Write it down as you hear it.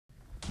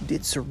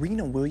Did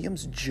Serena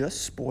Williams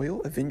just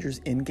spoil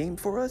Avengers Endgame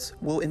for us?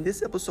 Well, in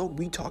this episode,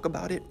 we talk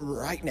about it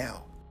right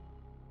now.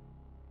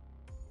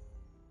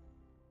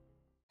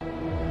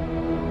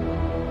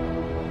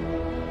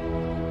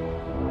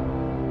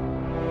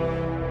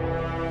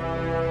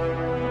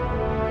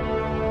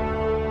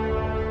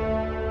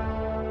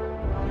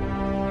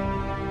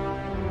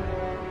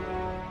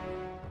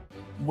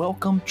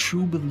 Welcome,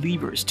 true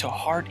believers, to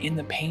Heart in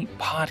the Paint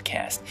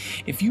podcast.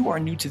 If you are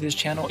new to this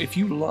channel, if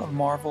you love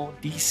Marvel,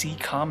 DC,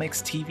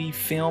 comics, TV,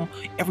 film,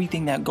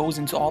 everything that goes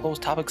into all those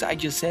topics I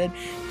just said,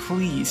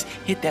 please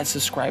hit that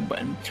subscribe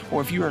button.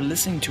 Or if you are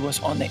listening to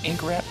us on the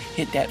Anchor app,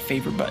 hit that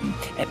favorite button.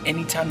 At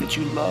any time that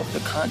you love the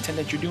content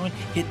that you're doing,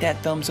 hit that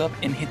thumbs up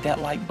and hit that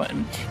like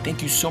button.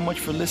 Thank you so much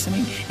for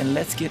listening, and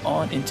let's get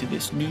on into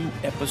this new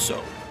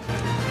episode.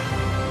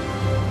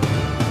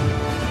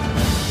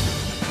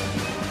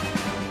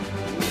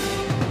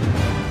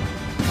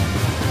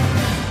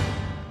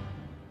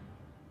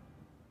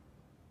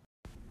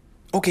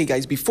 Okay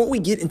guys, before we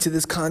get into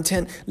this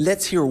content,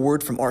 let's hear a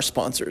word from our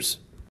sponsors.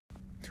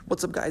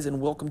 What's up guys, and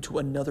welcome to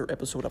another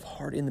episode of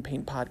Heart in the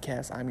Paint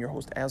podcast. I'm your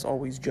host, as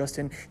always,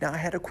 Justin. Now I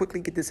had to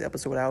quickly get this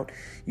episode out.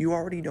 You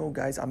already know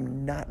guys,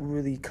 I'm not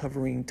really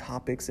covering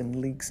topics and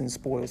leaks and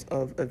spoils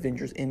of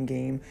Avengers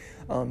Endgame.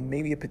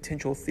 Maybe a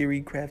potential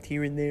theory craft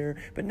here and there,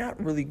 but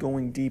not really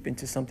going deep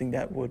into something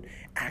that would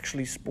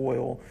actually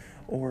spoil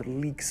or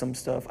leak some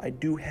stuff. I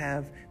do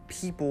have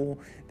people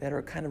that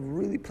are kind of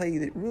really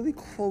playing it really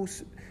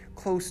close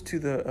to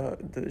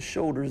the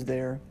shoulders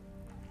there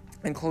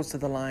and close to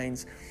the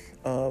lines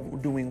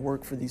of doing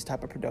work for these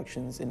type of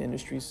productions and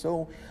industries.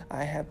 So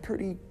I have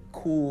pretty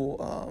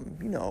cool,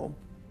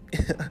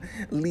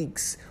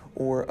 leaks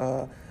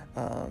or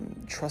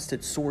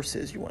trusted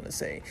sources, you want to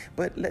say.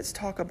 But let's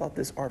talk about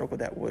this article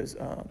that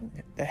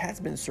has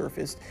been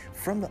surfaced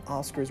from the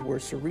Oscars, where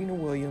Serena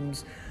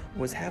Williams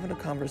was having a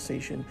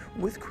conversation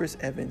with Chris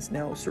Evans.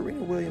 Now,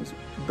 Serena Williams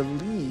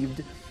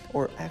believed,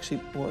 or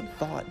actually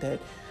thought that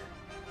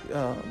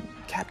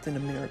Captain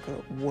America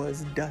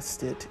was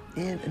dusted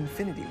in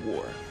Infinity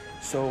War.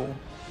 So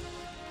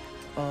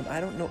I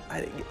don't know.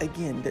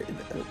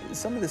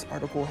 Some of this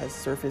article has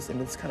surfaced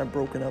and it's kind of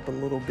broken up a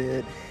little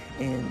bit.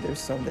 And there's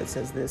some that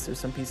says this, there's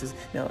some pieces.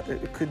 Now,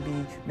 it could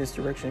be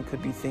misdirection. It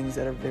could be things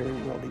that are very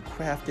well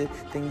crafted,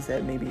 things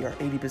that maybe are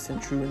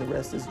 80% true and the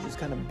rest is just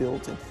kind of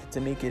built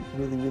to make it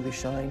really, really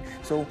shine.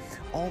 So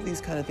all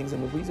these kind of things.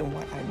 And the reason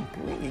why I'm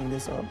bringing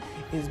this up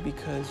is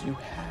because you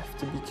have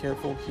to be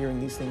careful hearing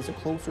these things. The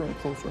closer and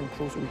closer and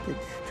closer we get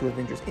to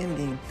Avengers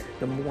Endgame,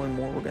 the more and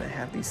more we're going to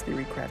have these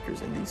theory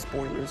crafters and these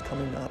spoilers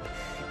coming up,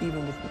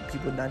 even with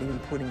people not even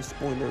putting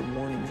spoiler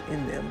warnings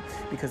in them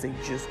because they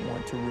just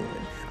want to ruin.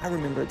 I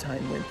remember a time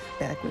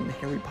back when the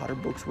Harry Potter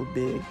books were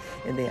big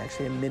and they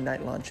actually had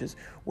midnight launches,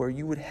 where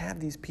you would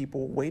have these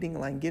people waiting in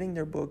line, getting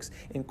their books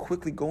and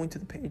quickly going to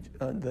the page,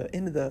 the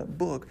end of the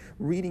book,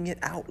 reading it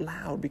out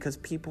loud, because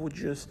people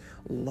just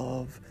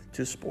love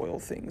to spoil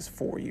things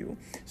for you.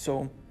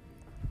 So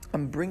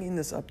I'm bringing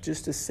this up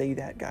just to say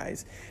that,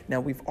 guys.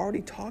 Now, we've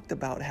already talked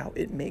about how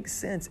it makes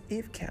sense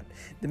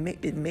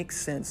it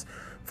makes sense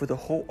for the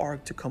whole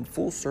arc to come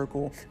full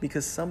circle,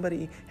 because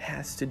somebody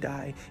has to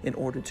die in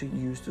order to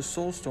use the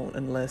Soul Stone,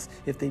 unless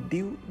if they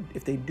do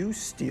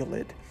steal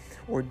it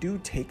or do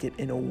take it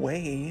in a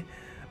way,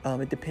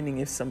 depending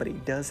if somebody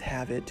does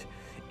have it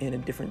in a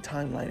different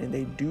timeline and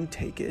they do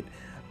take it,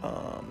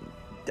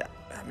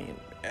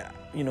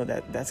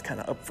 that's kind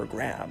of up for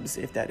grabs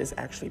if that is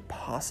actually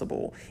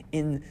possible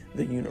in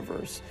the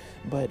universe.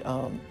 But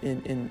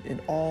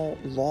in all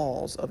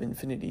laws of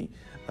infinity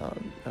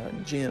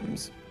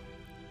gems,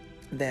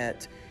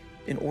 that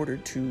in order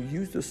to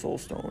use the Soul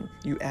Stone,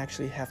 you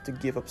actually have to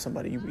give up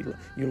somebody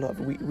you love.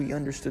 We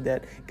understood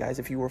that, guys,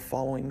 if you were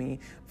following me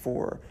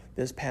for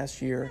this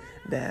past year,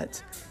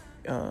 that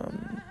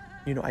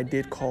I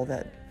did call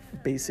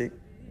that basic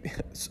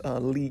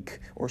leak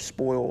or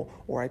spoil,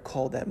 or I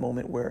called that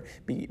moment where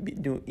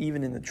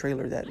even in the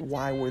trailer, that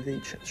why were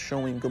they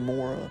showing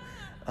Gamora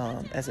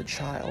as a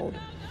child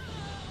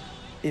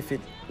if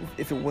it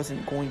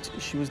wasn't going to,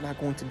 she was not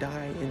going to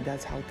die, and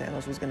that's how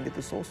Thanos was going to get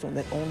the Soul Stone.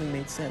 That only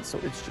made sense. So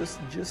it's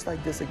just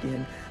like this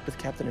again with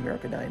Captain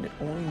America dying. It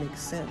only makes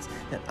sense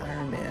that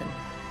Iron Man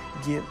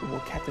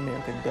Captain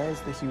America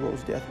does the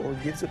hero's death or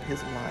gives up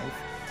his life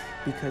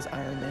because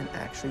Iron Man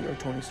actually, or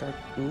Tony Stark,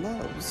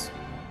 loves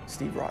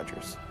Steve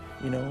Rogers.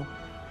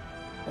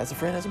 As a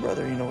friend, as a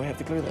brother, we have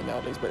to clear that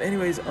nowadays. But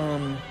anyways,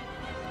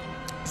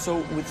 so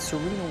with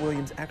Serena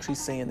Williams actually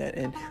saying that,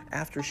 and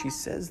after she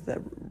says that,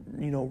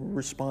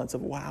 response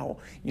of, wow,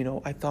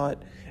 I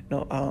thought,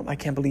 I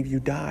can't believe you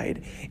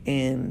died.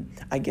 And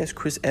I guess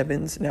Chris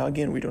Evans, now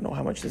again, we don't know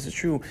how much this is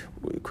true.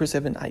 Chris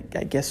Evans, I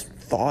guess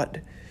thought,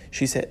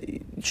 she thought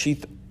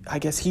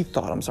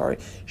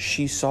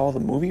she saw the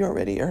movie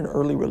already, or an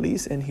early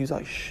release, and he was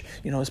like,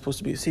 it's supposed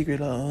to be a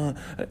secret.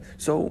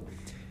 So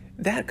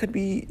that could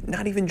be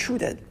not even true,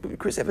 that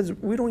Chris Evans,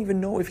 we don't even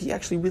know if he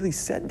actually really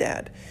said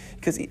that.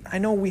 Because I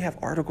know we have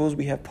articles,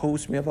 we have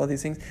posts, we have all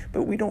these things,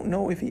 but we don't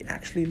know if he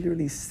actually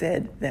literally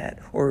said that,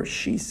 or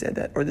she said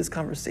that, or this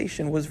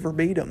conversation was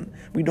verbatim.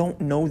 We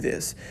don't know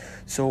this.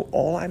 So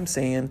all I'm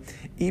saying,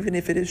 even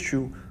if it is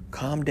true,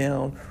 calm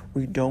down.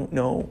 We don't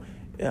know.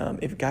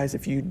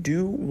 If you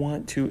do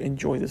want to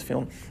enjoy this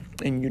film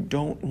and you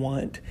don't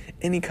want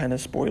any kind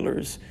of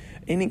spoilers,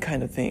 any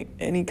kind of thing,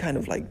 any kind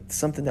of like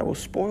something that will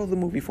spoil the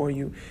movie for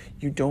you,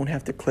 you don't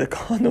have to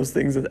click on those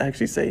things that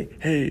actually say,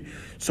 hey,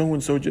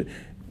 so-and-so,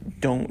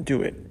 don't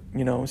do it,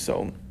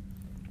 So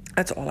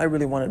that's all I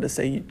really wanted to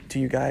say to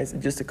you guys,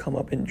 just to come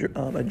up and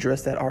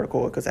address that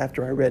article, because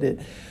after I read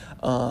it,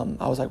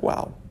 I was like,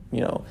 wow.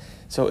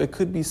 So it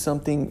could be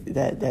something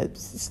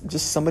that's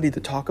just somebody to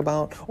talk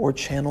about, or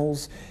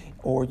channels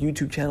or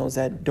YouTube channels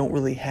that don't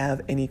really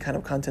have any kind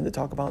of content to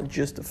talk about,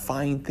 just to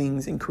find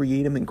things and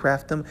create them and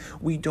craft them.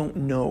 We don't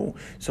know.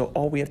 So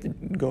all we have to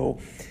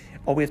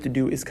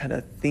do is kind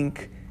of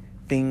think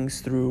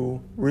things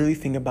through, really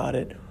think about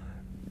it.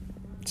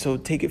 So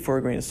take it for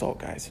a grain of salt,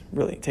 guys.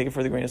 Really, take it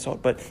for the grain of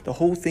salt. But the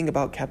whole thing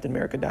about Captain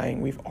America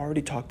dying, we've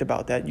already talked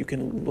about that. You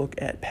can look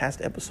at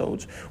past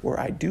episodes where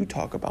I do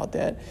talk about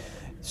that.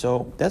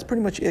 So that's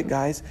pretty much it,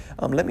 guys.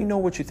 Let me know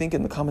what you think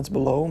in the comments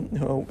below,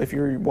 if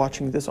you're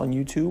watching this on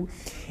YouTube.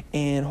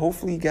 And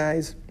hopefully,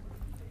 guys,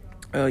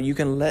 you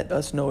can let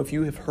us know if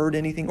you have heard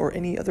anything or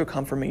any other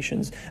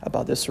confirmations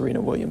about this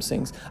Serena Williams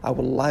things. I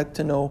would like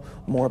to know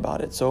more about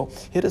it. So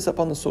hit us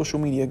up on the social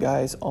media,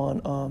 guys,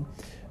 on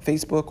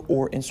Facebook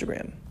or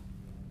Instagram.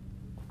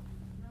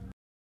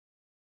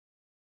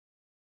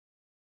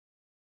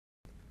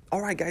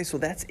 All right, guys, so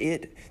that's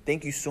it.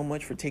 Thank you so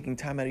much for taking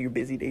time out of your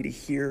busy day to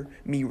hear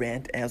me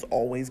rant. As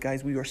always,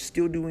 guys, we are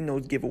still doing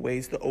those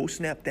giveaways. The Oh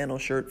Snap Thanos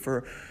shirt,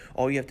 for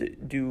all you have to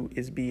do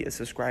is be a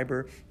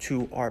subscriber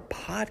to our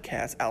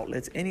podcast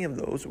outlets. Any of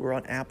those. We're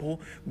on Apple,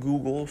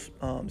 Google,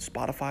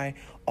 Spotify,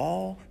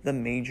 all the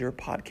major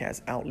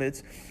podcast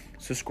outlets.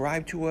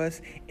 Subscribe to us,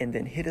 and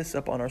then hit us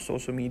up on our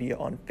social media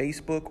on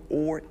Facebook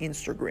or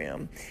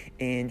Instagram,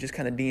 and just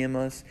kind of DM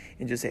us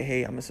and just say,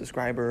 hey, I'm a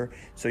subscriber,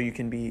 so you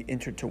can be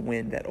entered to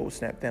win that Oh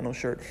Snap Thanos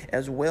shirt,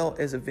 as well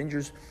as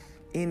Avengers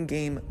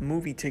Endgame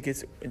movie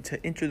tickets.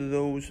 To enter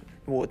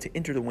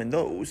to win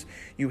those,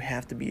 you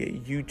have to be a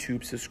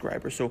YouTube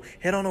subscriber. So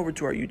head on over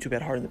to our YouTube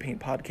at Heart in the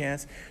Paint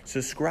Podcast,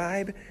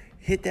 subscribe,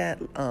 hit that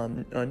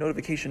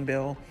notification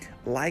bell,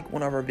 like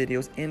one of our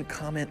videos, and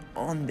comment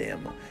on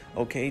them,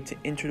 okay, to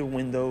enter to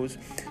win those.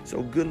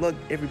 So good luck,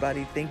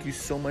 everybody. Thank you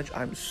so much.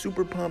 I'm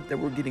super pumped that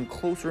we're getting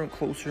closer and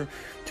closer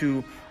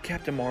to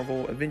Captain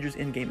Marvel, Avengers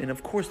Endgame, and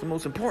of course the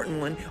most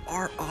important one,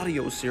 our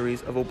audio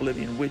series of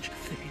Oblivion, which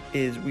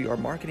is we are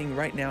marketing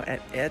right now.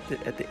 At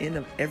the end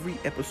of every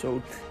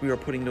episode, we are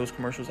putting those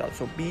commercials out.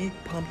 So be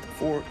pumped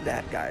for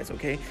that, guys,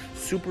 okay?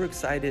 Super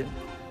excited.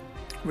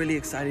 Really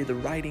excited. The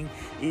writing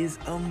is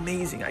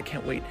amazing. I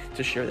can't wait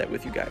to share that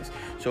with you guys.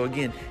 So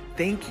again,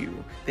 thank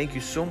you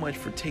so much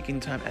for taking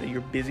time out of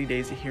your busy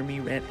days to hear me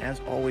rant. As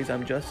always,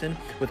 I'm Justin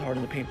with Heart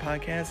in the Paint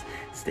Podcast.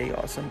 Stay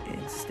awesome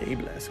and stay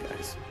blessed,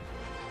 guys.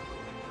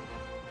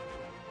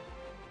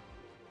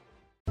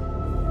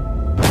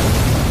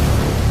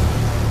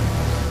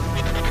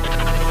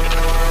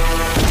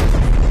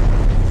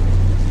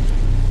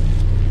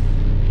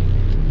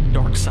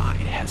 Darkseid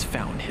has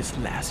found his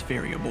last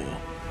variable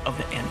of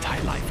the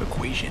anti-life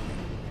equation,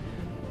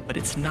 but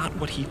it's not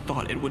what he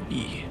thought it would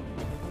be.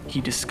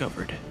 He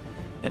discovered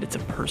that it's a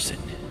person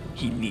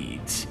he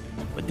needs,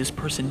 but this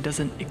person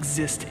doesn't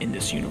exist in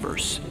this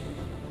universe.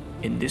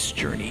 In this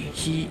journey,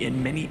 he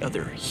and many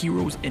other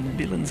heroes and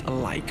villains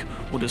alike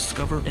will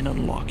discover and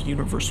unlock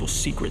universal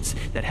secrets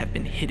that have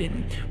been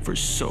hidden for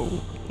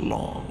so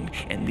long,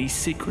 and these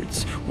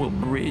secrets will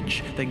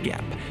bridge the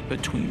gap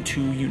between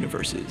two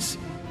universes.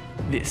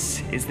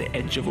 This is the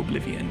Edge of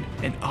Oblivion,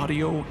 an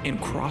audio and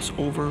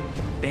crossover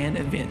fan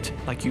event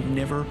like you've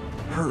never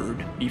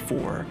heard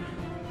before.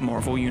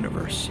 Marvel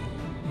Universe,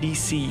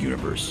 DC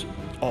Universe,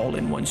 all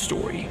in one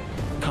story,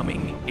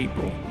 coming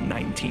April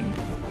 19th,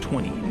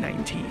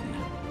 2019.